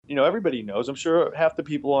everybody knows. I'm sure half the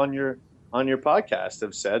people on your podcast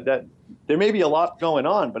have said that there may be a lot going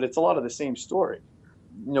on, but it's a lot of the same story.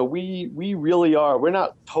 We really are. We're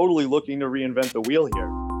not totally looking to reinvent the wheel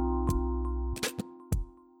here.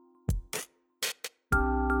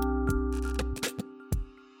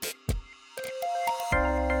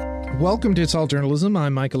 Welcome to It's All Journalism.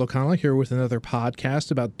 I'm Michael O'Connell here with another podcast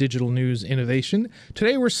about digital news innovation.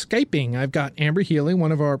 Today we're Skyping. I've got Amber Healy,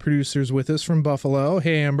 one of our producers, with us from Buffalo.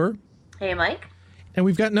 Hey, Amber. Hey, Mike. And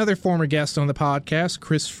we've got another former guest on the podcast,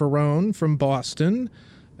 Chris Ferrone from Boston.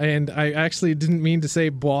 And I actually didn't mean to say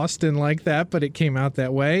Boston like that, but it came out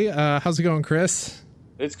that way. How's it going, Chris?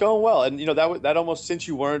 It's going well, and that almost, since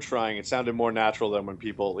you weren't trying, it sounded more natural than when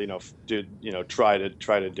people did try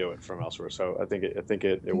to do it from elsewhere. So I think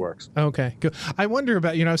it works. Okay, good. I wonder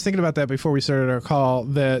about I was thinking about that before we started our call.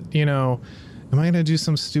 That am I going to do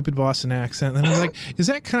some stupid Boston accent? And I was like, is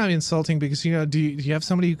that kind of insulting? Because do you have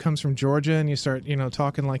somebody who comes from Georgia and you start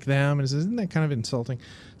talking like them? And isn't that kind of insulting?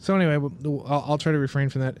 So anyway, I'll try to refrain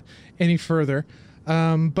from that any further.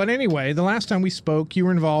 But anyway, the last time we spoke, you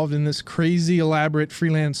were involved in this crazy, elaborate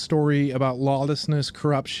freelance story about lawlessness,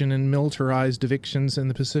 corruption, and militarized evictions in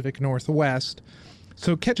the Pacific Northwest.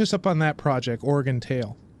 So catch us up on that project, Oregon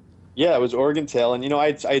Tale. Yeah, it was Oregon Tale. And,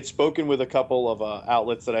 I had spoken with a couple of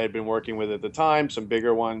outlets that I had been working with at the time, some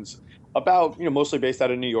bigger ones, about, mostly based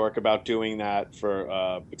out of New York, about doing that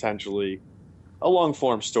for potentially a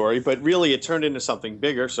long-form story. But really, it turned into something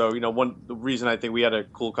bigger. So, the reason I think we had a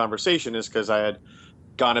cool conversation is because I had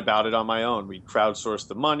gone about it on my own. We crowdsourced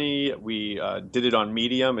the money. We did it on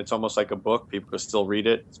Medium. It's almost like a book. People can still read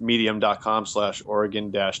it. It's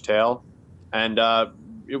medium.com/Oregon-Tale. And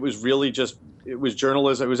it was really it was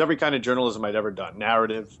journalism. It was every kind of journalism I'd ever done.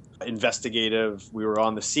 Narrative, investigative. We were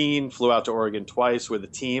on the scene, flew out to Oregon twice with a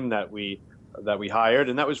team that we hired.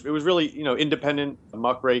 And it was really, independent,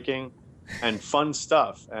 muckraking, and fun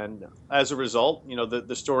stuff. And as a result,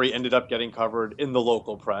 the story ended up getting covered in the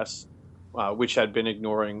local press, which had been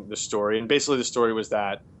ignoring the story. And basically the story was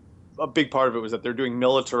that a big part of it was that they're doing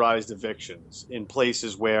militarized evictions in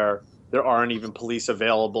places where there aren't even police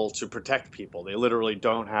available to protect people. They literally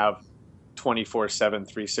don't have 24/7,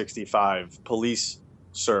 365 police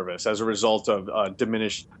service as a result of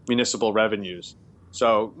diminished municipal revenues.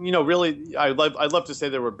 So, really, I'd love to say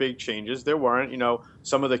there were big changes. There weren't.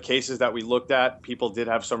 Some of the cases that we looked at, people did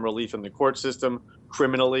have some relief in the court system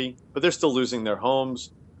criminally, but they're still losing their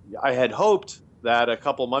homes. I had hoped that a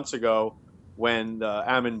couple months ago, when the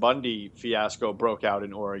Ammon Bundy fiasco broke out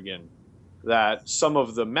in Oregon, that some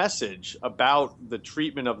of the message about the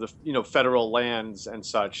treatment of the federal lands and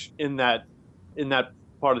such in that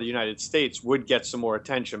part of the United States would get some more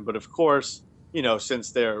attention. But of course,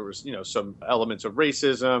 since there was some elements of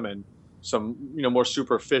racism and some more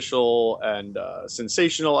superficial and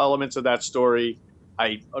sensational elements of that story,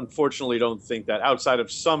 I unfortunately don't think that, outside of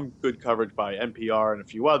some good coverage by NPR and a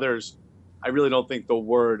few others, I really don't think the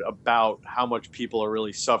word about how much people are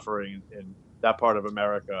really suffering in that part of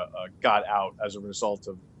America got out as a result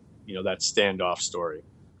of that standoff story.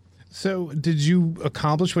 So did you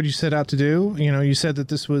accomplish what you set out to do? You said that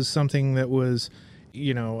this was something that was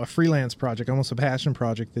a freelance project, almost a passion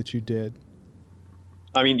project that you did.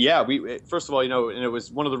 I mean, yeah, first of all, and it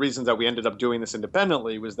was one of the reasons that we ended up doing this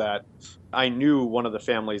independently was that I knew one of the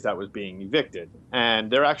families that was being evicted.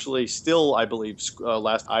 And they're actually still, I believe,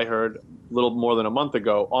 last I heard, a little more than a month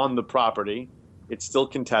ago, on the property. It's still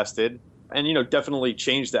contested and, definitely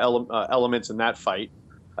changed the elements in that fight.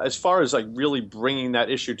 As far as really bringing that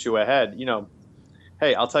issue to a head,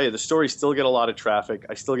 hey, I'll tell you, the stories still get a lot of traffic.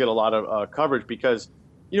 I still get a lot of coverage because,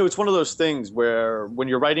 it's one of those things where when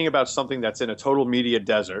you're writing about something that's in a total media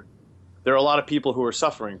desert, there are a lot of people who are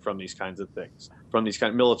suffering from these kinds of things, from these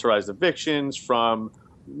kind of militarized evictions, from,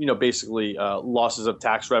 basically losses of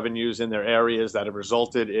tax revenues in their areas that have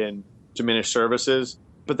resulted in diminished services.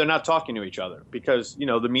 But they're not talking to each other because,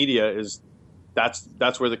 the media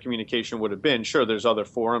that's where the communication would have been. Sure, there's other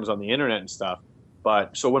forums on the internet and stuff.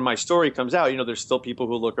 But so when my story comes out, there's still people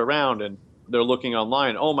who look around and they're looking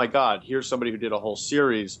online. Oh, my God, here's somebody who did a whole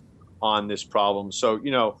series on this problem. So,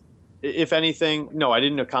 if anything, no, I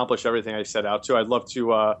didn't accomplish everything I set out to. I'd love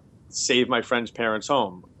to save my friend's parents'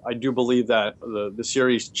 home. I do believe that the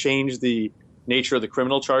series changed the nature of the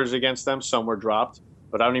criminal charges against them. Some were dropped,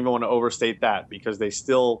 but I don't even want to overstate that because they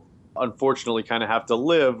still, unfortunately, kind of have to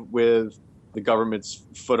live with the government's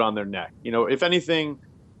foot on their neck. If anything,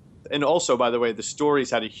 and also, by the way, the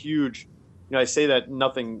stories had a huge, I say that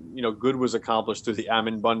nothing, good was accomplished through the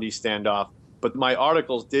Ammon Bundy standoff, but my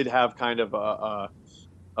articles did have kind of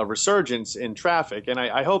a resurgence in traffic. And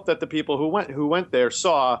I hope that the people who went there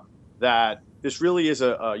saw that this really is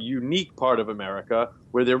a unique part of America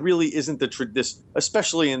where there really isn't this,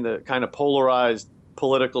 especially in the kind of polarized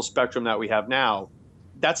political spectrum that we have now.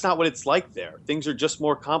 That's not what it's like there. Things are just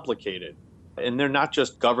more complicated, and they're not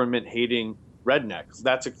just government hating rednecks.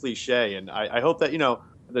 That's a cliche. And I hope that,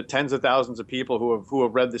 the tens of thousands of people who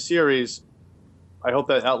have read the series, I hope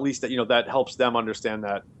that at least that, that helps them understand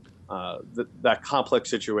that that complex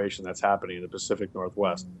situation that's happening in the Pacific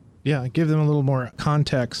Northwest. Yeah, give them a little more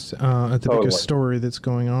context at the biggest story that's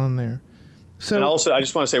going on there. So, and also, I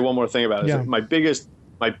just want to say one more thing about it. Yeah. My biggest,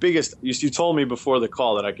 you told me before the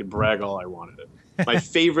call that I could brag all I wanted. My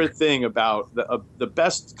favorite thing about the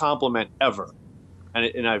best compliment ever,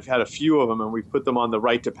 and I've had a few of them, and we put them on the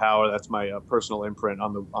Right to Power. That's my personal imprint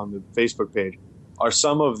on the Facebook page. Are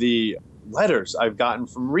some of the letters I've gotten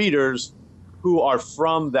from readers who are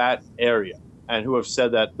from that area and who have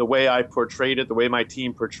said that the way I portrayed it, the way my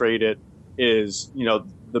team portrayed it, is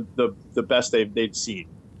the best they'd seen.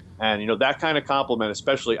 And that kind of compliment,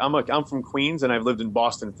 especially I'm from Queens and I've lived in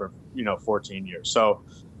Boston for 14 years. So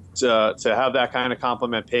to have that kind of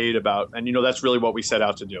compliment paid about, and that's really what we set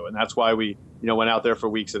out to do, and that's why we went out there for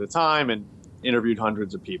weeks at a time and interviewed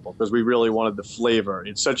hundreds of people, because we really wanted the flavor.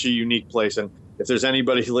 It's such a unique place, and if there's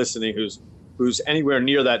anybody listening who's anywhere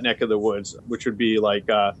near that neck of the woods, which would be like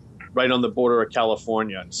right on the border of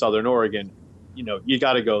California and Southern Oregon, you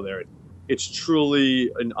got to go there. It's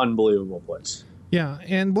truly an unbelievable place. Yeah,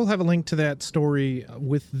 and we'll have a link to that story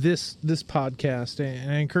with this podcast,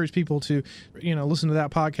 and I encourage people to, listen to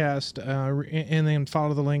that podcast and then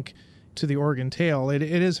follow the link to the Oregon Tale. It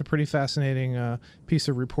is a pretty fascinating piece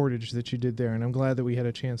of reportage that you did there, and I'm glad that we had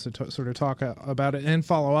a chance to sort of talk about it and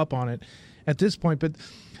follow up on it at this point. But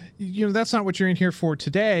that's not what you're in here for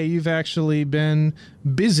today. You've actually been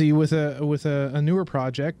busy with a newer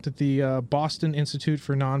project at the Boston Institute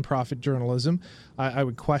for Nonprofit Journalism. I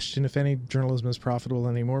would question if any journalism is profitable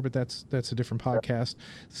anymore, but that's a different podcast.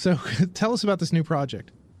 So tell us about this new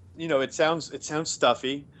project. It sounds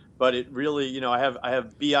stuffy, but it really, I have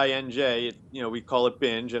BINJ. We call it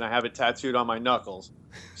BINJ, and I have it tattooed on my knuckles.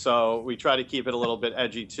 So we try to keep it a little bit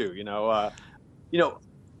edgy too.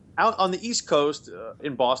 Out on the East Coast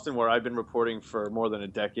in Boston, where I've been reporting for more than a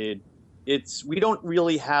decade, we don't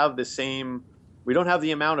really have we don't have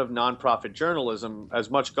the amount of nonprofit journalism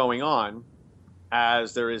as much going on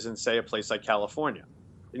as there is in, say, a place like California.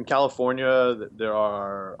 In California, there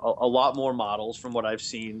are a lot more models, from what I've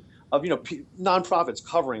seen, of nonprofits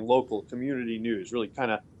covering local community news, really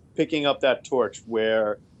kind of picking up that torch,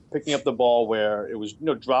 picking up the ball where it was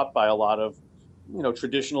dropped by a lot of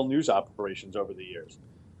traditional news operations over the years.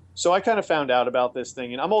 So I kind of found out about this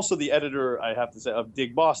thing, and I'm also the editor, I have to say, of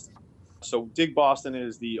Dig Boston. So Dig Boston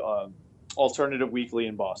is the alternative weekly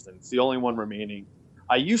in Boston. It's the only one remaining.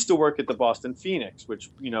 I used to work at the Boston Phoenix,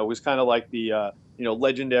 which was kind of like the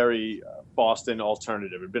legendary Boston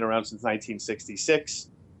alternative. It had been around since 1966,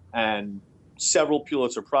 and several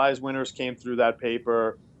Pulitzer Prize winners came through that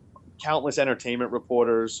paper. Countless entertainment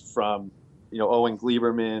reporters, from Owen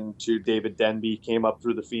Gleiberman to David Denby, came up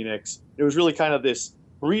through the Phoenix. It was really kind of this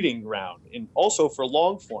breeding ground, and also for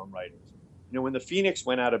long form writers. When the Phoenix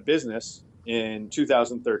went out of business in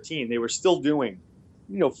 2013, they were still doing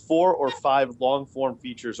 4 or 5 long form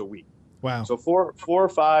features a week. Wow. So 4 or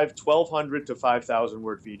 5 1,200 to 5,000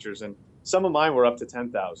 word features, and some of mine were up to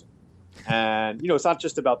 10,000. And it's not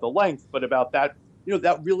just about the length, but about that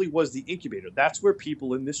that really was the incubator. That's where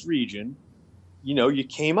people in this region, you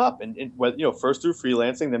came up, and first through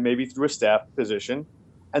freelancing, then maybe through a staff position.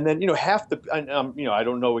 And then, half the, I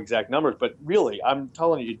don't know exact numbers, but really, I'm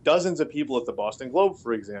telling you, dozens of people at the Boston Globe,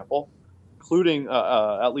 for example, including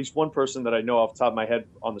at least one person that I know off the top of my head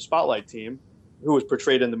on the Spotlight team, who was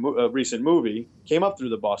portrayed in the recent movie, came up through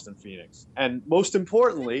the Boston Phoenix. And most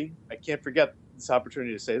importantly, I can't forget this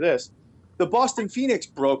opportunity to say this, the Boston Phoenix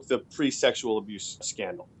broke the pre-sexual abuse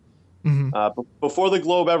scandal. Mm-hmm. Before the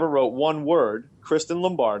Globe ever wrote one word, Kristen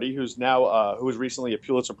Lombardi, who was recently a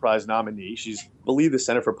Pulitzer Prize nominee, she's, I believe, the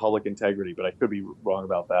Center for Public Integrity, but I could be wrong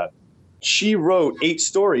about that. She wrote 8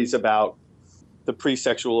 stories about the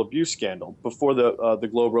pre-sexual abuse scandal before the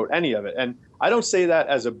Globe wrote any of it. And I don't say that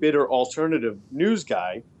as a bitter alternative news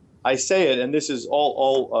guy. I say it, and this is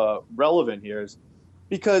all relevant here, is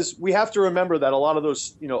because we have to remember that a lot of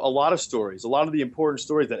those, a lot of stories, a lot of the important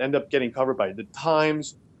stories that end up getting covered by the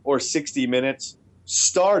Times or 60 Minutes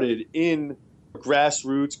started in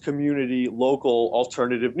grassroots, community, local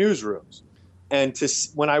alternative newsrooms. And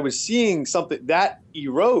when I was seeing something that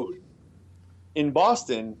erode in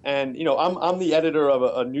Boston, and I'm the editor of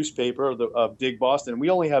a newspaper of Dig Boston. We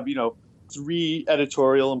only have 3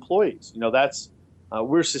 editorial employees. That's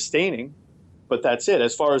we're sustaining, but that's it.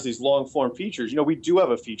 As far as these long form features, we do have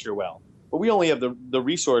a feature well, but we only have the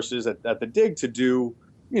resources at the dig to do,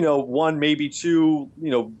 one, maybe two,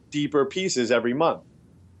 deeper pieces every month.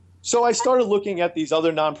 So I started looking at these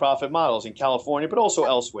other nonprofit models in California, but also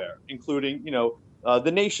elsewhere, including,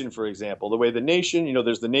 the Nation, for example. The way the Nation,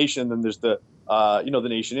 there's the Nation, then there's the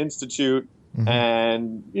Nation Institute,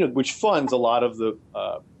 and which funds a lot of the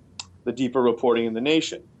deeper reporting in the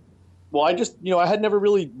Nation. Well, I had never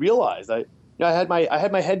really realized. I had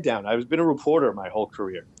my head down. I was been a reporter my whole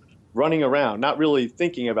career, running around, not really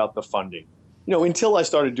thinking about the funding, until I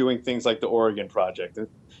started doing things like the Oregon Project,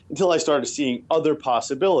 until I started seeing other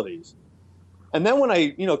possibilities. And then when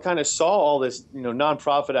I, kind of saw all this,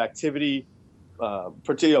 nonprofit activity,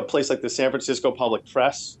 particularly a place like the San Francisco Public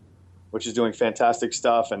Press, which is doing fantastic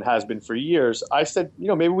stuff and has been for years, I said,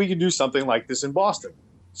 maybe we could do something like this in Boston.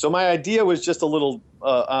 So my idea was just a little,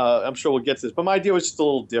 I'm sure we'll get to this, but my idea was just a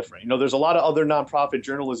little different. There's a lot of other nonprofit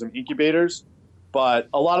journalism incubators, but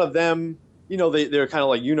a lot of them, they're kind of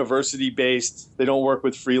like university based. They don't work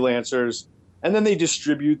with freelancers. And then they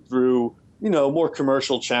distribute through, more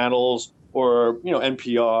commercial channels or,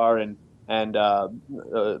 NPR and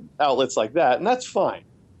outlets like that. And that's fine.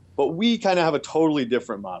 But we kind of have a totally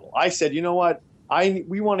different model. I said, you know what?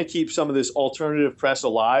 We want to keep some of this alternative press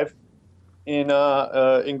alive in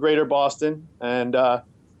Greater Boston, and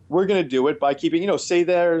we're going to do it by keeping, say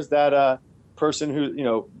there's that person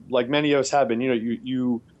who, like many of us have been,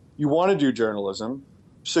 you want to do journalism,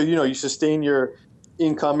 so you sustain your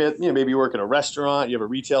income. Maybe you work in a restaurant, you have a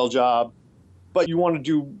retail job, but you want to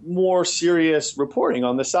do more serious reporting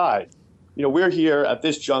on the side. We're here at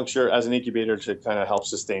this juncture as an incubator to kind of help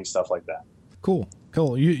sustain stuff like that. Cool.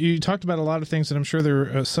 You talked about a lot of things, and I'm sure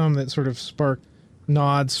there are some that sort of sparked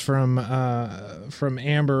nods from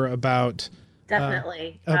Amber about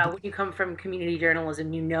definitely when you come from community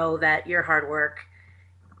journalism, that your hard work,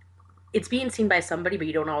 it's being seen by somebody, but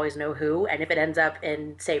you don't always know who. And if it ends up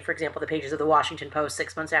in, say, for example, the pages of the Washington Post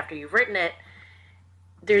 6 months after you've written it,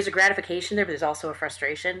 there's a gratification there, but there's also a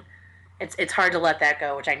frustration. It's hard to let that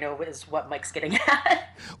go, which I know is what Mike's getting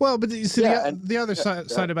at. Well, but the other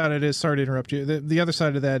side about it is, sorry to interrupt you. The other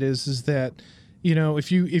side of that is that,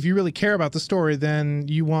 if you really care about the story, then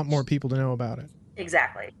you want more people to know about it.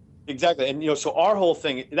 Exactly. And, so our whole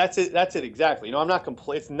thing, that's it exactly. I'm not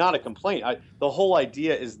it's not a complaint. The whole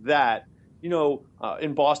idea is that,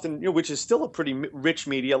 in Boston, which is still a pretty rich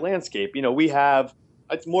media landscape, we have,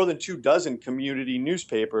 it's more than 24 community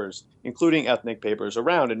newspapers, including ethnic papers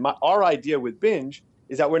around. And our idea with BINJ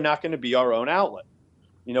is that we're not going to be our own outlet.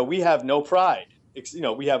 We have no pride.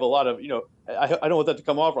 We have a lot of, I don't want that to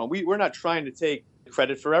come off wrong. We're not trying to take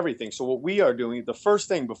credit for everything. So what we are doing, the first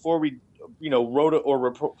thing before we, wrote or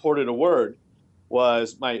reported a word,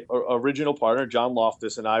 was my original partner, John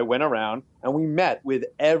Loftus, and I went around and we met with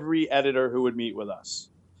every editor who would meet with us,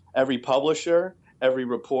 every publisher, every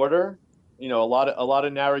reporter. A lot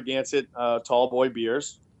of Narragansett tall boy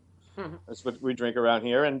beers. That's what we drink around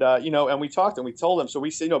here. And, and we talked and we told them. So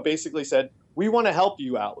we basically said, we want to help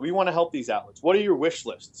you out. We want to help these outlets. What are your wish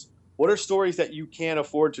lists? What are stories that you can't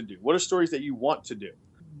afford to do? What are stories that you want to do?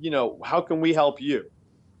 How can we help you?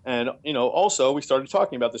 And, also we started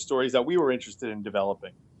talking about the stories that we were interested in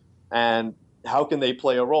developing and how can they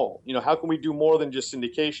play a role? How can we do more than just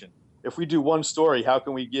syndication? If we do one story, how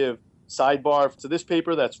can we give sidebar to this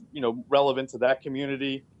paper that's relevant to that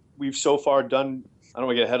community? We've so far done, I don't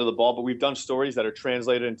want to get ahead of the ball, but we've done stories that are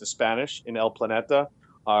translated into Spanish in El Planeta,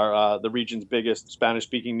 the region's biggest Spanish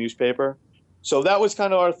speaking newspaper. So that was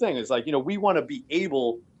kind of our thing. It's like, we want to be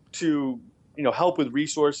able to help with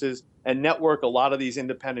resources and network a lot of these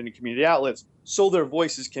independent and community outlets so their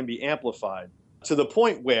voices can be amplified to the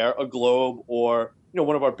point where a Globe or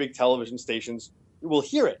one of our big television stations will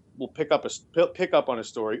hear it, will pick up on a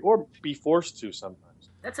story, or be forced to sometimes.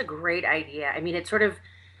 That's a great idea. I mean, it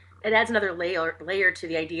adds another layer to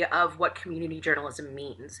the idea of what community journalism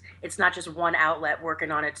means. It's not just one outlet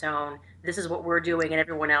working on its own. This is what we're doing, and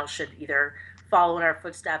everyone else should either follow in our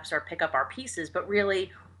footsteps or pick up our pieces. But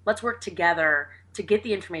really, let's work together to get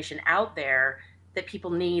the information out there that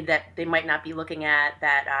people need, that they might not be looking at,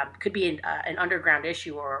 that could be an underground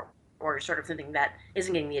issue or sort of something that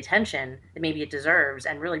isn't getting the attention that maybe it deserves,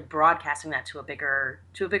 and really broadcasting that to a bigger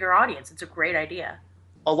audience. It's a great idea.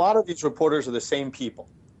 A lot of these reporters are the same people.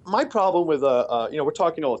 My problem with, we're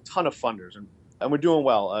talking to a ton of funders, and we're doing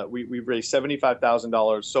well. We've raised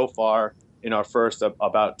 $75,000 so far in our first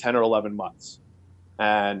about 10 or 11 months.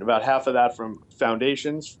 And about half of that from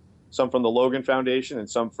foundations, some from the Logan Foundation and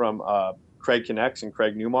some from Craig Connects and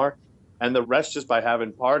Craig Newmark. And the rest just by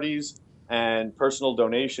having parties and personal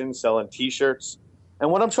donations, selling T-shirts.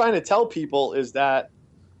 And what I'm trying to tell people is that,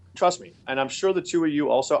 trust me, and I'm sure the two of you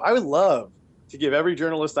also, I would love to give every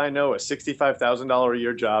journalist I know a $65,000 a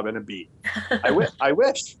year job and a beat. I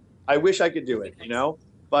wish I could do it,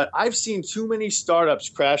 but I've seen too many startups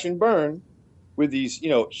crash and burn with these,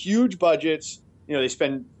 huge budgets. They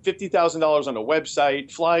spend $50,000 on a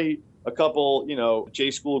website, fly a couple, J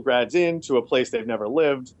school grads into a place they've never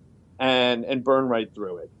lived, and burn right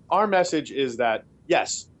through it. Our message is that,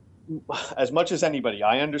 yes, as much as anybody,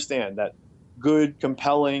 I understand that good,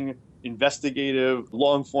 compelling, investigative,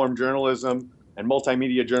 long-form journalism and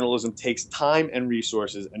multimedia journalism takes time and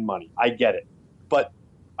resources and money. I get it. But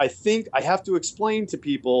I think I have to explain to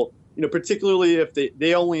people, particularly if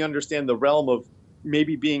they only understand the realm of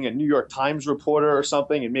maybe being a New York Times reporter or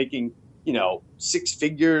something and making, six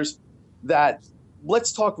figures, that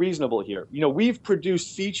let's talk reasonable here. We've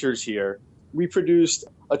produced features here. We produced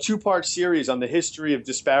a 2-part series on the history of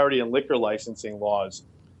disparity in liquor licensing laws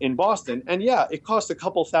in Boston. And yeah, it cost a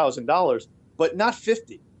couple $1,000s, but not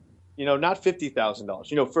 50, not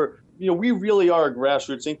 $50,000. We really are a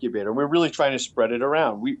grassroots incubator. We're really trying to spread it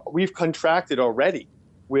around. We've contracted already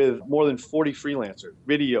with more than 40 freelancers,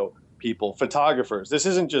 video people, photographers. This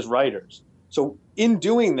isn't just writers. So in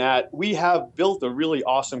doing that, we have built a really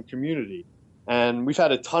awesome community. And we've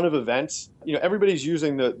had a ton of events. Everybody's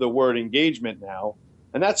using the word engagement now,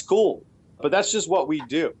 and that's cool. But that's just what we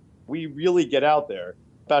do. We really get out there.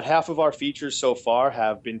 About half of our features so far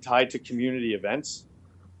have been tied to community events.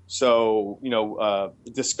 So,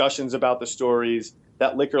 discussions about the stories.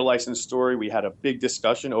 That liquor license story, we had a big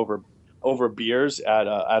discussion over beers at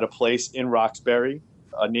a place in Roxbury,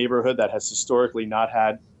 a neighborhood that has historically not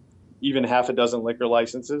had even half a dozen liquor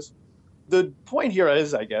licenses. The point here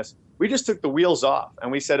is, I guess, we just took the wheels off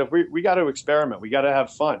and we said, if we got to experiment, we got to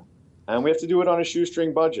have fun, and we have to do it on a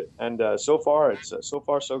shoestring budget. And so far, it's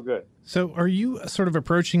so good. So are you sort of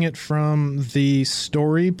approaching it from the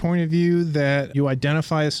story point of view, that you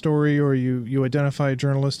identify a story, or you identify a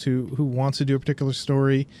journalist who wants to do a particular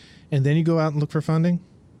story, and then you go out and look for funding?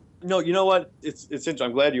 No, you know what? It's interesting.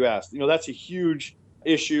 I'm glad you asked. That's a huge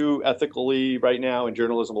issue ethically right now in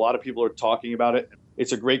journalism. A lot of people are talking about it.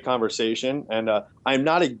 It's a great conversation, and I'm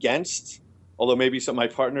not against, although maybe my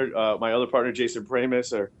other partner, Jason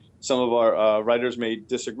Pramis, or some of our writers may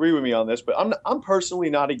disagree with me on this, but I'm personally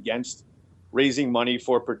not against raising money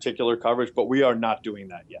for particular coverage, but we are not doing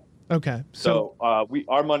that yet. Okay. So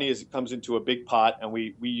our money comes into a big pot, and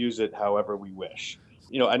we use it however we wish.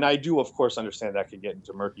 And I do, of course, understand that could get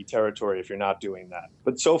into murky territory if you're not doing that.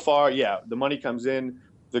 But so far, yeah, the money comes in.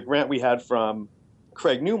 The grant we had from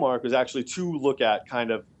Craig Newmark was actually to look at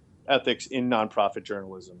kind of ethics in nonprofit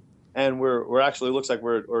journalism. And we're actually, looks like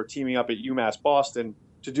we're teaming up at UMass Boston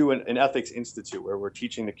to do an ethics institute where we're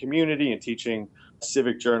teaching the community and teaching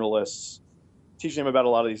civic journalists, teaching them about a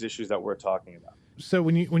lot of these issues that we're talking about. So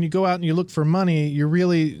when you go out and you look for money, you're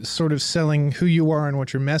really sort of selling who you are and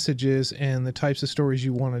what your message is and the types of stories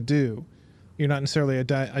you want to do. You're not necessarily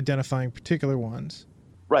identifying particular ones.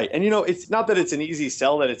 Right. And, it's not that it's an easy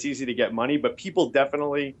sell, that it's easy to get money, but people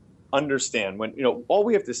definitely understand when, all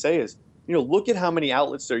we have to say is, look at how many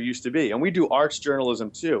outlets there used to be. And we do arts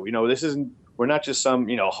journalism too. We're not just some,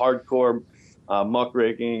 hardcore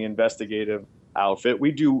muckraking investigative outfit.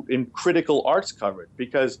 We do in critical arts coverage,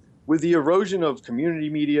 because with the erosion of community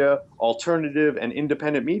media, alternative and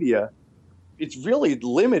independent media, it's really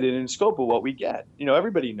limited in scope of what we get.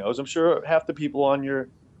 Everybody knows, I'm sure half the people on your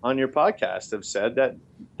podcast have said that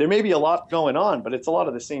there may be a lot going on, but it's a lot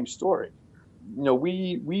of the same story.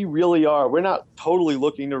 We really are, we're not totally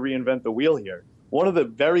looking to reinvent the wheel here. One of the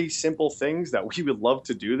very simple things that we would love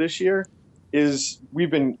to do this year is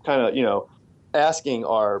we've been kind of, asking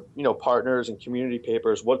our, partners and community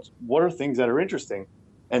papers, what are things that are interesting?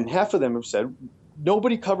 And half of them have said,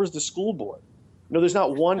 nobody covers the school board. There's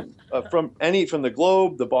not one from the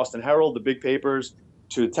Globe, the Boston Herald, the big papers,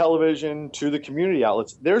 to television, to the community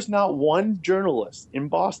outlets. There's not one journalist in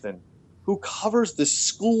Boston who covers the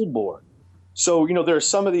school board. So, there are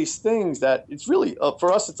some of these things that it's really,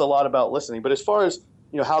 for us, it's a lot about listening. But as far as,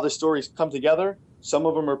 how the stories come together, some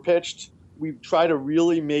of them are pitched. We try to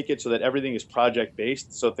really make it so that everything is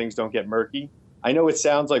project-based, so things don't get murky. I know it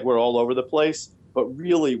sounds like we're all over the place, but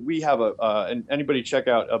really, we have and anybody check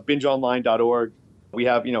out bingeonline.org. We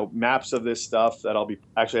have, maps of this stuff that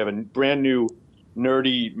actually have a brand new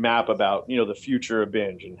nerdy map about, the future of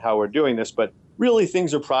Binge and how we're doing this. But really,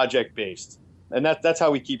 things are project-based, and that's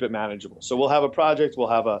how we keep it manageable. So we'll have a project, we'll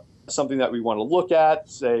have something that we want to look at.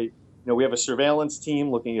 Say, we have a surveillance team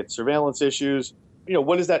looking at surveillance issues.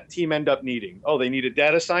 What does that team end up needing? Oh, they need a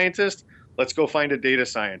data scientist. Let's go find a data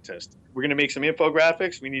scientist. We're going to make some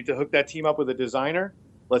infographics. We need to hook that team up with a designer.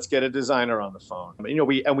 Let's get a designer on the phone.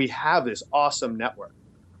 We have this awesome network,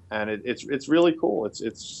 and it's really cool.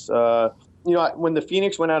 When the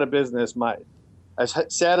Phoenix went out of business, as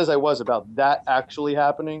sad as I was about that actually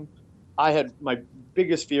happening, my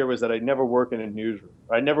biggest fear was that I'd never work in a newsroom.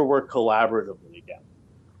 I'd never work collaboratively again.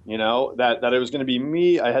 That it was going to be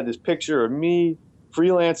me. I had this picture of me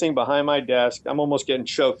freelancing behind my desk. I'm almost getting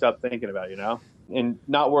choked up thinking about, and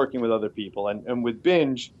not working with other people. And with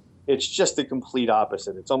BINJ, it's just the complete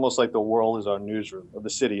opposite. It's almost like the world is our newsroom, or the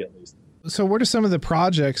city at least. So what are some of the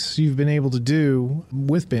projects you've been able to do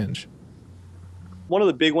with BINJ? One of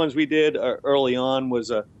the big ones we did early on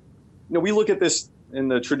was, we look at this in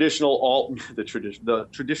the traditional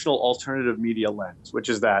alternative media lens, which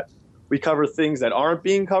is that we cover things that aren't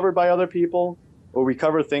being covered by other people, or we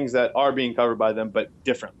cover things that are being covered by them, but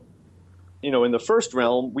differently. In the first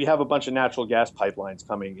realm, we have a bunch of natural gas pipelines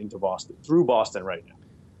coming into Boston, through Boston right now,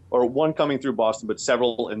 or one coming through Boston, but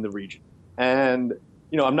several in the region. And,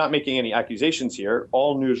 I'm not making any accusations here.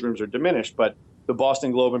 All newsrooms are diminished, but the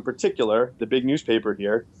Boston Globe in particular, the big newspaper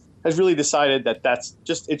here, has really decided that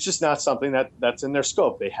it's just not something that's in their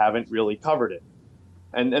scope. They haven't really covered it.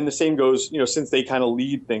 And the same goes, since they kind of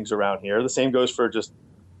lead things around here, the same goes for just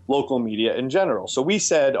local media in general. So we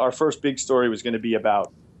said our first big story was going to be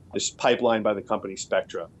about this pipeline by the company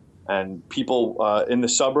Spectra. And people in the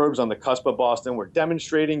suburbs on the cusp of Boston were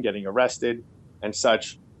demonstrating, getting arrested and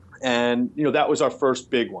such. And, that was our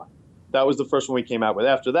first big one. That was the first one we came out with.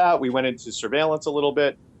 After that, we went into surveillance a little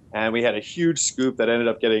bit, and we had a huge scoop that ended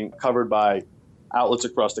up getting covered by outlets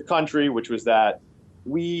across the country, which was that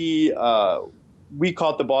we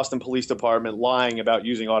caught the Boston Police Department lying about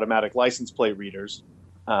using automatic license plate readers.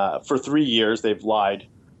 For 3 years, they've lied.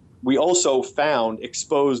 We also found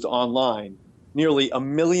exposed online nearly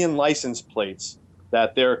 1 million license plates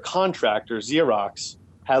that their contractor, Xerox,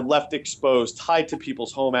 had left exposed, tied to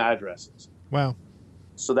people's home addresses. Wow.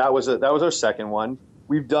 So that was our second one.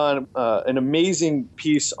 We've done an amazing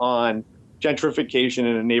piece on gentrification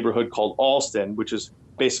in a neighborhood called Allston, which is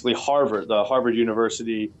basically the Harvard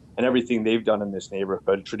University, and everything they've done in this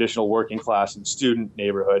neighborhood, traditional working class and student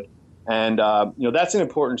neighborhood. And, that's an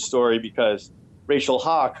important story because Rachel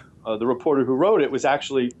Hawk, the reporter who wrote it, was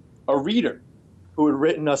actually a reader who had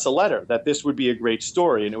written us a letter that this would be a great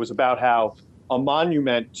story. And it was about how a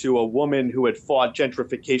monument to a woman who had fought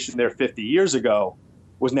gentrification there 50 years ago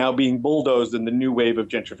was now being bulldozed in the new wave of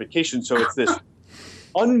gentrification. So it's this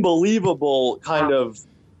unbelievable kind of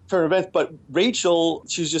turn of events. But Rachel,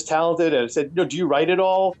 she's just talented, and said, do you write it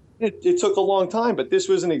all? It took a long time, but this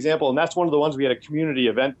was an example, and that's one of the ones we had a community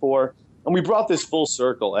event for. And we brought this full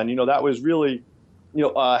circle. And, that was really,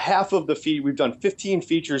 half of the feed. We've done 15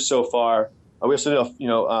 features so far. We also did,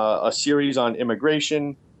 a series on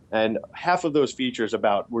immigration, and half of those features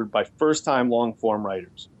were by first-time long-form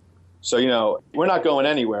writers. So, we're not going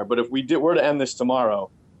anywhere, but if were to end this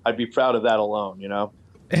tomorrow, I'd be proud of that alone,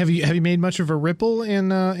 Have you made much of a ripple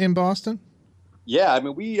in Boston? Yeah, I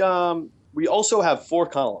mean, we also have 4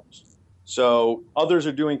 columns. So others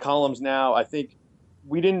are doing columns now. I think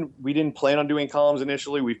we didn't plan on doing columns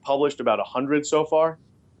initially. We've published about 100 so far,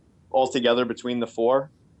 altogether between the 4.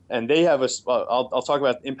 And they have I'll talk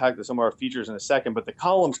about the impact of some of our features in a second, but the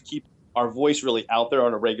columns keep our voice really out there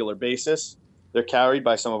on a regular basis. They're carried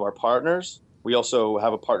by some of our partners. We also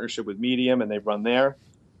have a partnership with Medium, and they run there.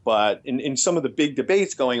 But in some of the big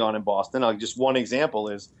debates going on in Boston, just one example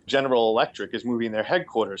is General Electric is moving their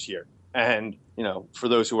headquarters here. And, for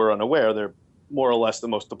those who are unaware, they're more or less the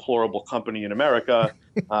most deplorable company in America,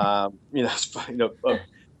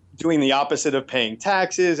 doing the opposite of paying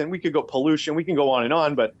taxes. And we could go pollution. We can go on and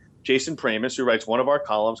on. But Jason Pramis, who writes one of our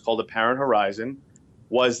columns called Apparent Horizon,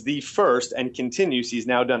 was the first and continues. He's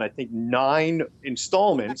now done, I think, 9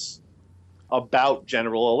 installments about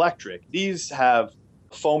General Electric. These have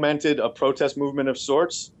fomented a protest movement of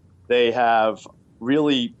sorts. They have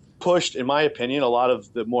really pushed, in my opinion, a lot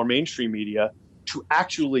of the more mainstream media to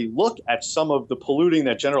actually look at some of the polluting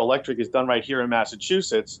that General Electric has done right here in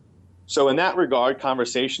Massachusetts. So in that regard,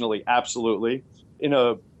 conversationally, absolutely. In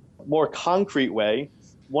a more concrete way,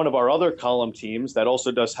 one of our other column teams that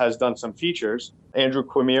also has done some features, Andrew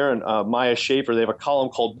Quimir and Maya Schaefer, they have a column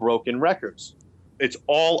called Broken Records. It's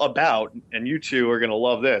all about, and you two are going to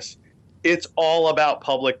love this, it's all about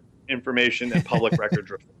public information and public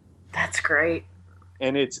records reform. That's great.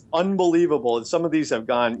 And it's unbelievable. And some of these have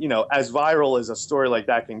gone, as viral as a story like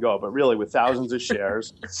that can go, but really with thousands of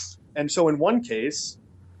shares. And so in one case,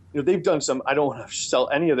 they've done some, I don't want to sell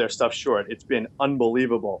any of their stuff short. It's been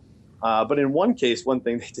unbelievable. But in one case, one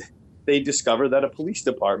thing they discovered that a police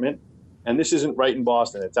department, and this isn't right in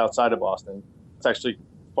Boston, it's outside of Boston. It's actually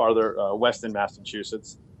farther west in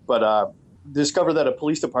Massachusetts, but discovered that a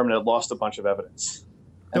police department had lost a bunch of evidence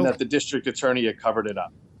and that the district attorney had covered it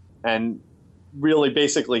up. And really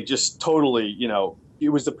basically just totally, it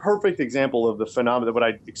was the perfect example of the phenomenon, what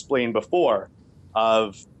I explained before,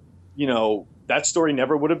 of, that story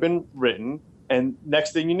never would have been written. And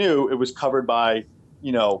next thing you knew, it was covered by,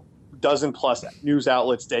 dozen plus news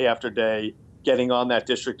outlets day after day, getting on that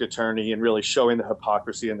district attorney and really showing the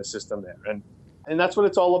hypocrisy in the system there. And that's what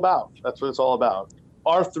it's all about. That's what it's all about.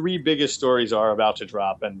 Our three biggest stories are about to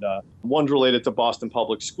drop, and one's related to Boston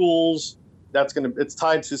Public Schools. It's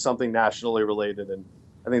tied to something nationally related, and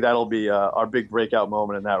I think that'll be our big breakout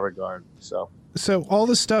moment in that regard. So all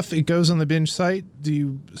this stuff, it goes on the BINJ site. Do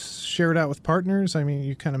you share it out with partners? I mean,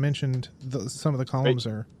 you kind of mentioned some of the columns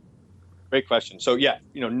are. Great question. So yeah,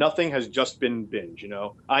 nothing has just been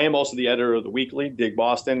BINJ. I am also the editor of the weekly, Dig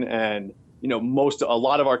Boston, and a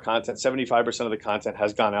lot of our content, 75% of the content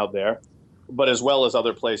has gone out there, but as well as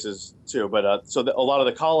other places too. But a lot of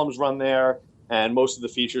the columns run there, and most of the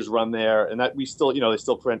features run there, and that we still, they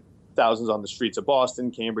still print thousands on the streets of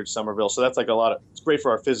Boston, Cambridge, Somerville. So that's like it's great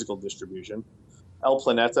for our physical distribution. El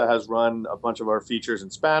Planeta has run a bunch of our features in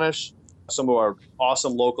Spanish. Some of our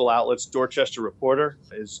awesome local outlets, Dorchester Reporter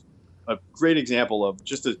is a great example of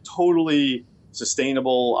just a totally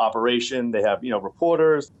sustainable operation. They have,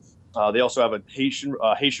 reporters. They also have a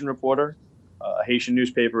Haitian reporter, a Haitian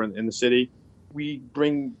newspaper in the city. We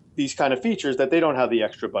bring these kind of features that they don't have the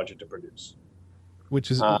extra budget to produce. Which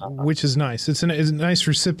is nice. It's a nice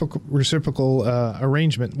reciprocal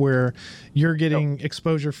arrangement where you're getting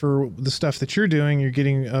exposure for the stuff that you're doing. You're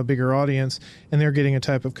getting a bigger audience, and they're getting a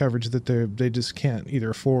type of coverage that they just can't either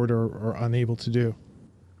afford or unable to do.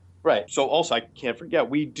 Right. So also, I can't forget,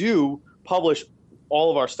 we do publish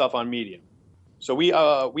all of our stuff on Medium. So we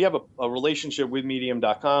have a relationship with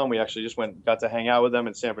Medium.com. We actually just got to hang out with them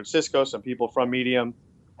in San Francisco, some people from Medium.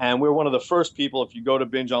 And we're one of the first people, if you go to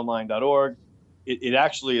bingeonline.org, it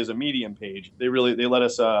actually is a Medium page. They let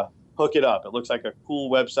us hook it up. It looks like a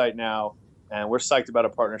cool website now, and we're psyched about a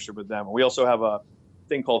partnership with them. We also have a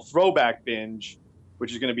thing called Throwback BINJ,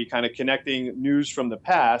 which is going to be kind of connecting news from the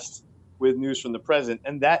past with news from the present,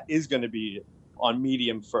 and that is going to be on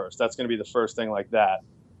Medium first. That's going to be the first thing like that,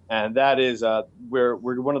 and that is we're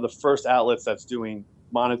one of the first outlets that's doing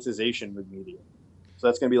monetization with Medium. So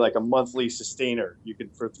that's going to be like a monthly sustainer.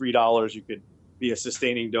 For $3, you could be a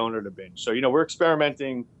sustaining donor to BINJ. So we're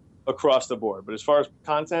experimenting across the board, but as far as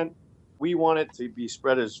content, we want it to be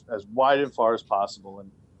spread as wide and far as possible.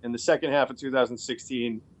 And in the second half of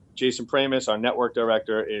 2016, Jason Pramis, our network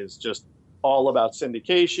director, is just all about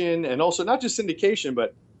syndication, and also not just syndication,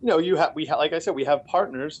 but like I said, we have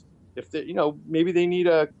partners. If they, maybe they need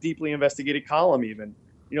a deeply investigated column, even,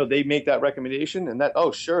 they make that recommendation, and that,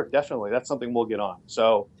 oh, sure, definitely, that's something we'll get on.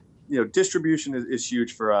 So, distribution is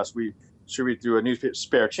huge for us. We distribute through a newspaper,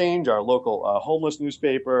 Spare Change, our local homeless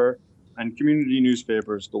newspaper, and community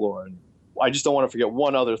newspapers galore. And I just don't want to forget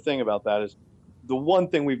one other thing about that is the one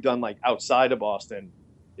thing we've done like outside of Boston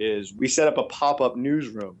is we set up a pop-up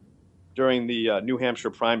newsroom during the New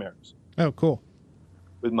Hampshire primaries. Oh, cool.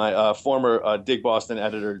 With my former Dig Boston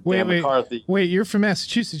editor, Dan McCarthy. Wait, you're from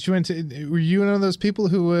Massachusetts. Were you one of those people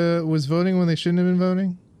who was voting when they shouldn't have been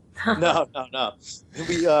voting? No.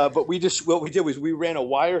 But what we did was we ran a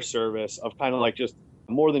wire service of kind of like just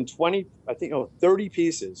more than 20, 30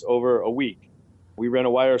 pieces over a week. We ran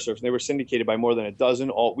a wire service, and they were syndicated by more than a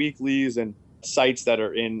dozen alt weeklies and sites that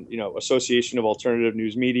are in, Association of Alternative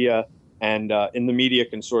News Media and in the Media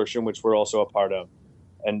Consortium, which we're also a part of.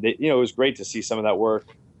 And it was great to see some of that work.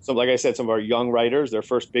 So, like I said, some of our young writers, their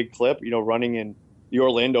first big clip, running in the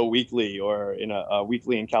Orlando Weekly or in a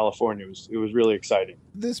weekly in California. It was really exciting.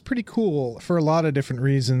 That's pretty cool for a lot of different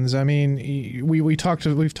reasons. I mean, we've talked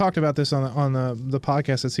about this on the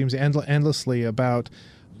podcast. It seems endlessly about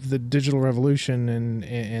the digital revolution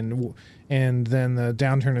and then the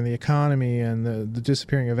downturn in the economy and the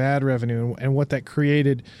disappearing of ad revenue and what that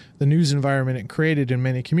created, the news environment it created in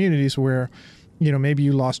many communities where, maybe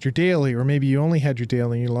you lost your daily, or maybe you only had your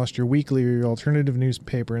daily and you lost your weekly or your alternative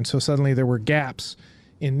newspaper. And so suddenly there were gaps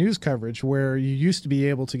in news coverage where you used to be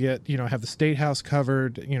able to get, have the State House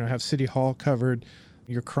covered, have City Hall covered,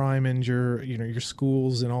 your crime and your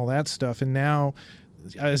schools and all that stuff. And now,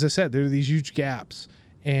 as I said, there are these huge gaps.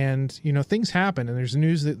 And, things happen, and there's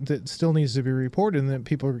news that still needs to be reported and that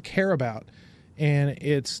people care about. And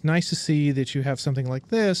it's nice to see that you have something like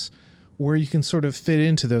this where you can sort of fit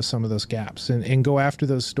into some of those gaps and go after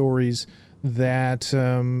those stories that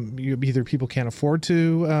either people can't afford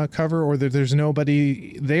to cover or that there's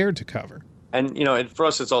nobody there to cover. And, and for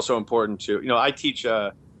us, it's also important to, I teach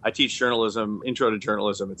I teach journalism, intro to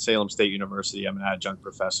journalism at Salem State University. I'm an adjunct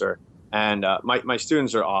professor, and my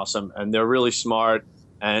students are awesome, and they're really smart.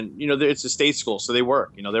 And it's a state school, so they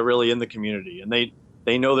work. They're really in the community, and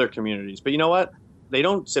they know their communities. But you know what? They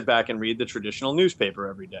don't sit back and read the traditional newspaper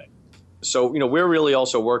every day. So we're really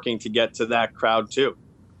also working to get to that crowd too.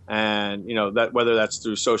 And that whether that's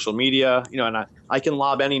through social media, and I can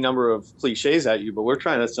lob any number of cliches at you, but we're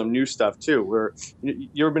trying some new stuff too.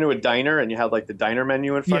 You ever been to a diner and you have like the diner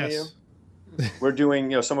menu in front of you? We're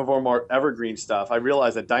doing some of our more evergreen stuff. I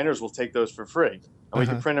realize that diners will take those for free, and we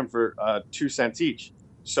can print them for 2 cents each.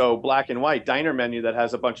 So black and white diner menu that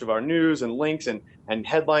has a bunch of our news and links and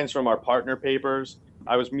headlines from our partner papers.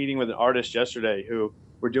 I was meeting with an artist yesterday who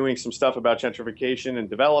we're doing some stuff about gentrification and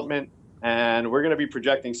development. And we're going to be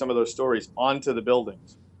projecting some of those stories onto the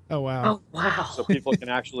buildings. Oh, wow. Oh, wow. So people can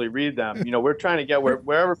actually read them. We're trying to get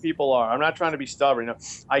wherever people are. I'm not trying to be stubborn.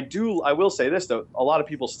 I will say this, though. A lot of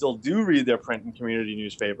people still do read their print and community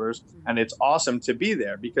newspapers. And it's awesome to be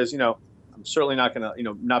there because, I'm certainly not going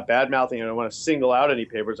to, not bad mouthing. I don't want to single out any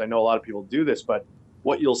papers. I know a lot of people do this. But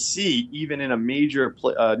what you'll see, even in a major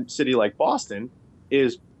city like Boston,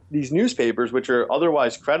 is these newspapers, which are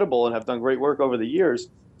otherwise credible and have done great work over the years,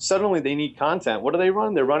 suddenly they need content. What do they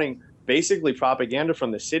run? They're running basically propaganda from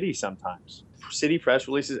the city sometimes, city press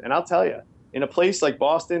releases. And I'll tell you, in a place like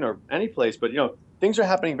Boston or any place, but things are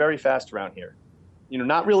happening very fast around here.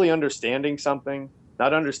 Not really understanding something,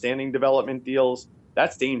 not understanding development deals,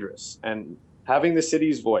 that's dangerous. And having the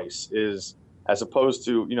city's voice is, as opposed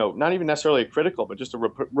to, not even necessarily a critical, but just a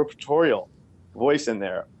reportorial voice in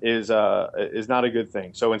there is not a good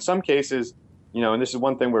thing. So in some cases, and this is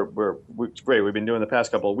one thing it's great. We've been doing the past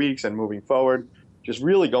couple of weeks and moving forward, just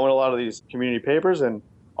really going to a lot of these community papers and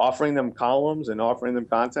offering them columns and offering them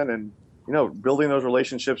content and, building those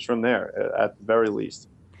relationships from there at the very least.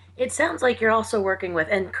 It sounds like you're also working with,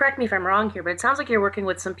 and correct me if I'm wrong here, but it sounds like you're working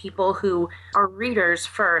with some people who are readers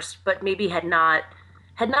first, but maybe had not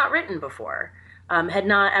written before, had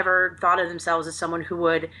not ever thought of themselves as someone who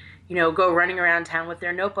would, go running around town with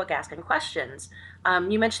their notebook asking questions.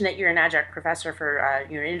 You mentioned that you're an adjunct professor for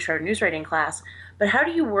your intro to news writing class, but how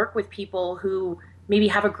do you work with people who maybe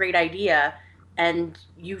have a great idea and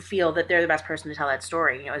you feel that they're the best person to tell that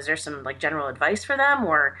story? Is there some general advice for them,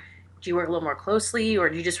 or do you work a little more closely, or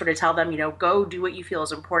do you just sort of tell them, go do what you feel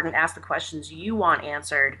is important, ask the questions you want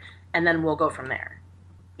answered, and then we'll go from there?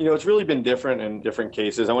 It's really been different in different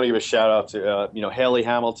cases. I want to give a shout out to, Haley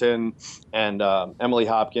Hamilton and Emily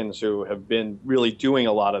Hopkins, who have been really doing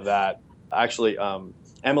a lot of that. Actually,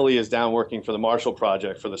 Emily is down working for the Marshall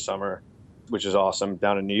Project for the summer, which is awesome,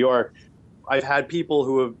 down in New York. I've had people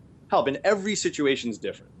who have helped, and every situation's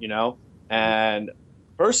different, and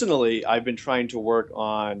personally, I've been trying to work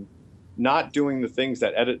on not doing the things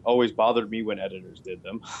that always bothered me when editors did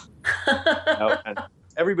them. And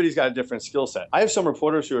everybody's got a different skill set. I have some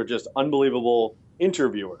reporters who are just unbelievable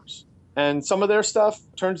interviewers, and some of their stuff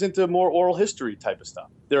turns into more oral history type of stuff.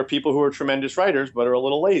 There are people who are tremendous writers, but are a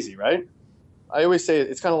little lazy, right? I always say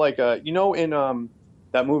it's kind of like, in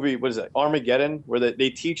that movie, what is it, Armageddon, where they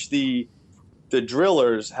teach the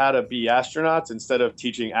drillers how to be astronauts instead of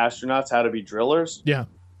teaching astronauts how to be drillers. Yeah.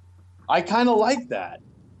 I kind of like that.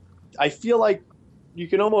 I feel like you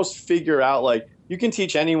can almost figure out, you can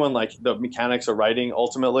teach anyone the mechanics of writing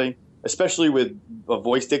ultimately, especially with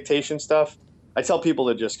voice dictation stuff. I tell people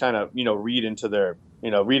to just kind of, read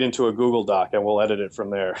into a Google Doc and we'll edit it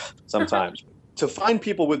from there sometimes. To find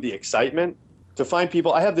people with the excitement,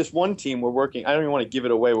 I have this one team we're working, I don't even want to give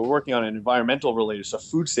it away. We're working on an environmental related, so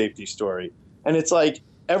food safety story. And it's like,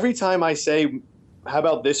 every time I say, how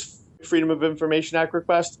about this Freedom of Information Act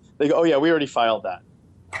request? They go, oh yeah, we already filed that.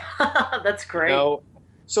 That's great.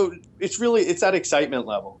 So it's that excitement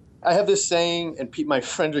level. I have this saying, and my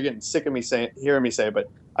friends are getting sick of me hearing me say it, but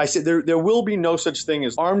I said there will be no such thing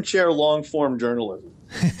as armchair long form journalism.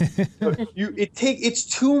 It's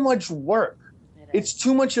too much work. It's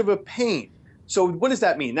too much of a pain. So what does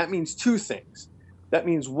that mean? That means two things. That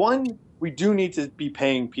means, one, we do need to be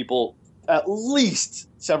paying people at least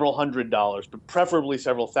several $100s, but preferably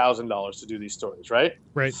several $1,000s to do these stories, right?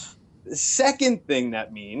 Right. The second thing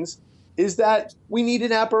that means is that we need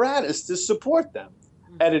an apparatus to support them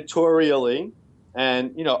editorially.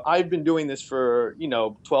 And, I've been doing this for,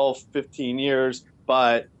 12, 15 years,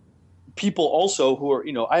 but people also who are,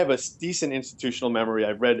 I have a decent institutional memory.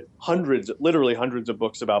 I've read literally hundreds of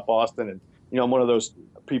books about Boston. And, I'm one of those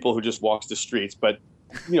people who just walks the streets. But,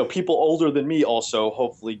 people older than me also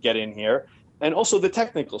hopefully get in here. And also the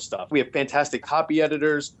technical stuff. We have fantastic copy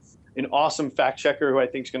editors, an awesome fact checker who I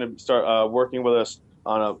think is going to start working with us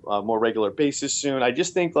on a more regular basis soon. I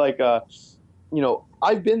just think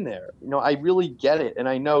I've been there. I really get it. And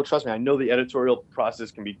I know, trust me, I know the editorial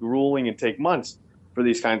process can be grueling and take months for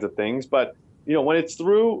these kinds of things. But, when it's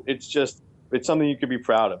through, it's something you could be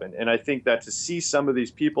proud of. And I think that to see some of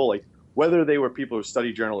these people, like whether they were people who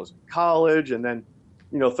studied journalism in college and then,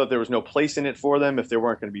 thought there was no place in it for them if they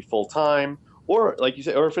weren't going to be full time, or like you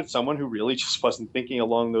said, or if it's someone who really just wasn't thinking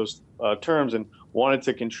along those terms and wanted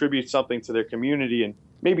to contribute something to their community in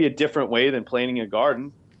maybe a different way than planting a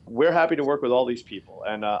garden. We're happy to work with all these people.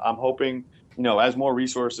 And I'm hoping, as more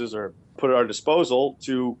resources are put at our disposal,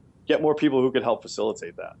 to get more people who could help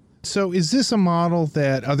facilitate that. So is this a model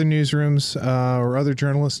that other newsrooms or other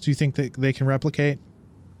journalists, do you think that they can replicate?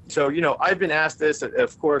 So, I've been asked this.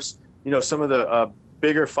 Of course, some of the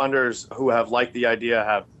bigger funders who have liked the idea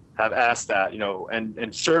have asked that,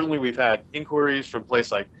 and certainly we've had inquiries from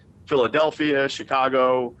places like Philadelphia,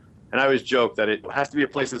 Chicago. And I always joke that it has to be a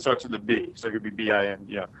place that starts with a B. So it could be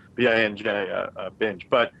BINJ, BINJ.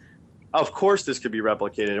 But of course, this could be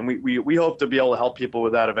replicated. And we hope to be able to help people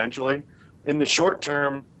with that eventually. In the short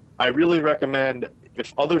term, I really recommend,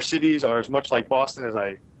 if other cities are as much like Boston as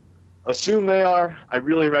I assume they are, I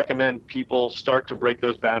really recommend people start to break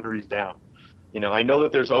those boundaries down. I know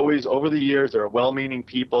that there's always, over the years, there are well-meaning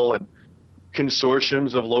people and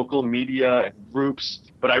consortiums of local media and groups,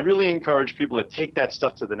 but I really encourage people to take that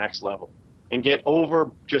stuff to the next level and get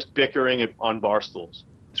over just bickering on bar stools.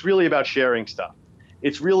 It's really about sharing stuff.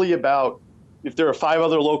 It's really about, if there are 5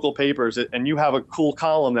 other local papers and you have a cool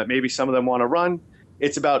column that maybe some of them want to run,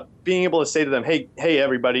 it's about being able to say to them, hey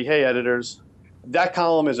everybody, hey editors, that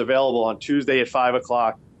column is available on Tuesday at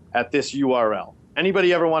 5:00 at this URL.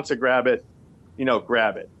 Anybody ever wants to grab it,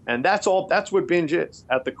 grab it. And that's what BINJ is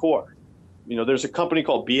at the core. There's a company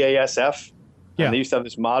called BASF, and they used to have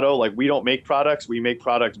this motto, like, we don't make products, we make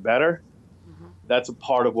products better. Mm-hmm. That's a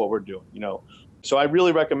part of what we're doing, So I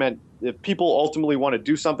really recommend, if people ultimately want to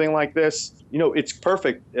do something like this, it's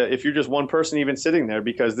perfect if you're just one person even sitting there,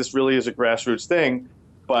 because this really is a grassroots thing.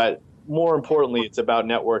 But more importantly, it's about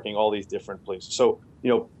networking all these different places. So,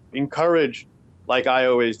 encourage, like I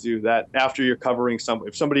always do, that after you're covering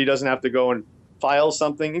if somebody doesn't have to go and file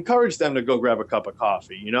something, encourage them to go grab a cup of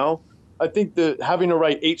coffee, I think that having to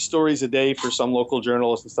write 8 stories a day for some local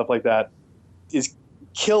journalists and stuff like that is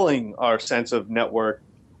killing our sense of network.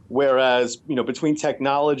 Whereas, between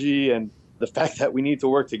technology and the fact that we need to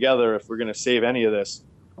work together if we're going to save any of this,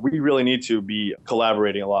 we really need to be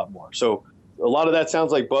collaborating a lot more. So a lot of that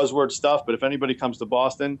sounds like buzzword stuff, but if anybody comes to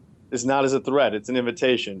Boston, it's not as a threat. It's an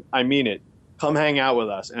invitation. I mean it. Come hang out with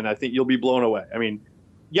us, and I think you'll be blown away. I mean,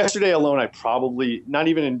 yesterday alone, I probably, not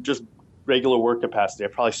even in just regular work capacity, I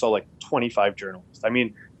probably saw like 25 journalists. I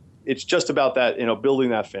mean, it's just about that, building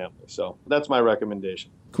that family. So that's my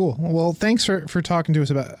recommendation. Cool. Well, thanks for talking to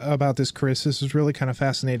us about this, Chris. This is really kind of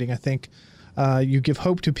fascinating. I think you give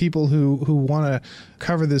hope to people who want to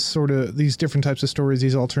cover these different types of stories,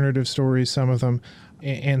 these alternative stories, some of them,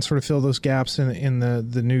 and sort of fill those gaps in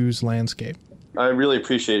the news landscape. I really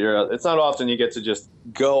appreciate it's not often you get to just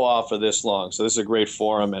go off for this long. So this is a great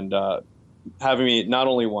forum, and having me not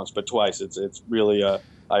only once but twice, it's really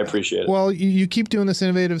I appreciate it. Well, you keep doing this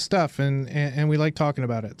innovative stuff, and we like talking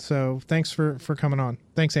about it. So thanks for coming on.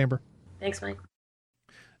 Thanks, Amber. Thanks, Mike.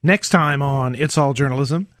 Next time on It's All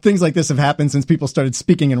Journalism. Things like this have happened since people started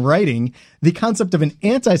speaking and writing. The concept of an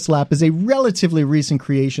anti-slap is a relatively recent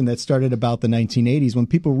creation that started about the 1980s, when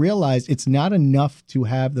people realized it's not enough to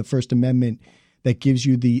have the First Amendment that gives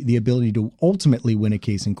you the ability to ultimately win a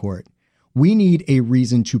case in court. We need a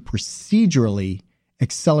reason to procedurally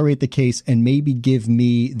accelerate the case and maybe give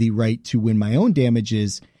me the right to win my own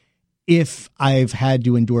damages if I've had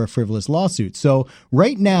to endure a frivolous lawsuit. So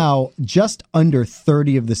right now, just under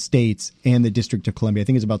 30 of the states and the District of Columbia, I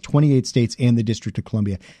think it's about 28 states and the District of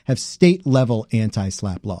Columbia, have state-level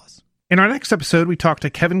anti-SLAPP laws. In our next episode, we talk to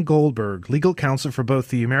Kevin Goldberg, legal counsel for both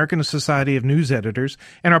the American Society of News Editors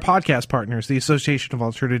and our podcast partners, the Association of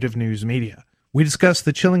Alternative News Media. We discuss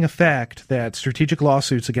the chilling effect that strategic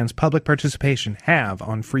lawsuits against public participation have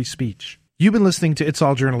on free speech. You've been listening to It's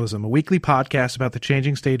All Journalism, a weekly podcast about the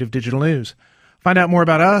changing state of digital news. Find out more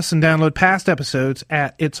about us and download past episodes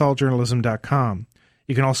at itsalljournalism.com.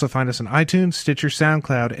 You can also find us on iTunes, Stitcher,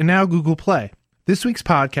 SoundCloud, and now Google Play. This week's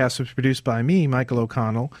podcast was produced by me, Michael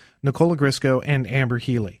O'Connell, Nicola Grisco, and Amber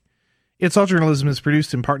Healy. It's All Journalism is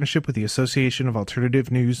produced in partnership with the Association of Alternative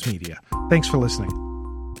News Media. Thanks for listening.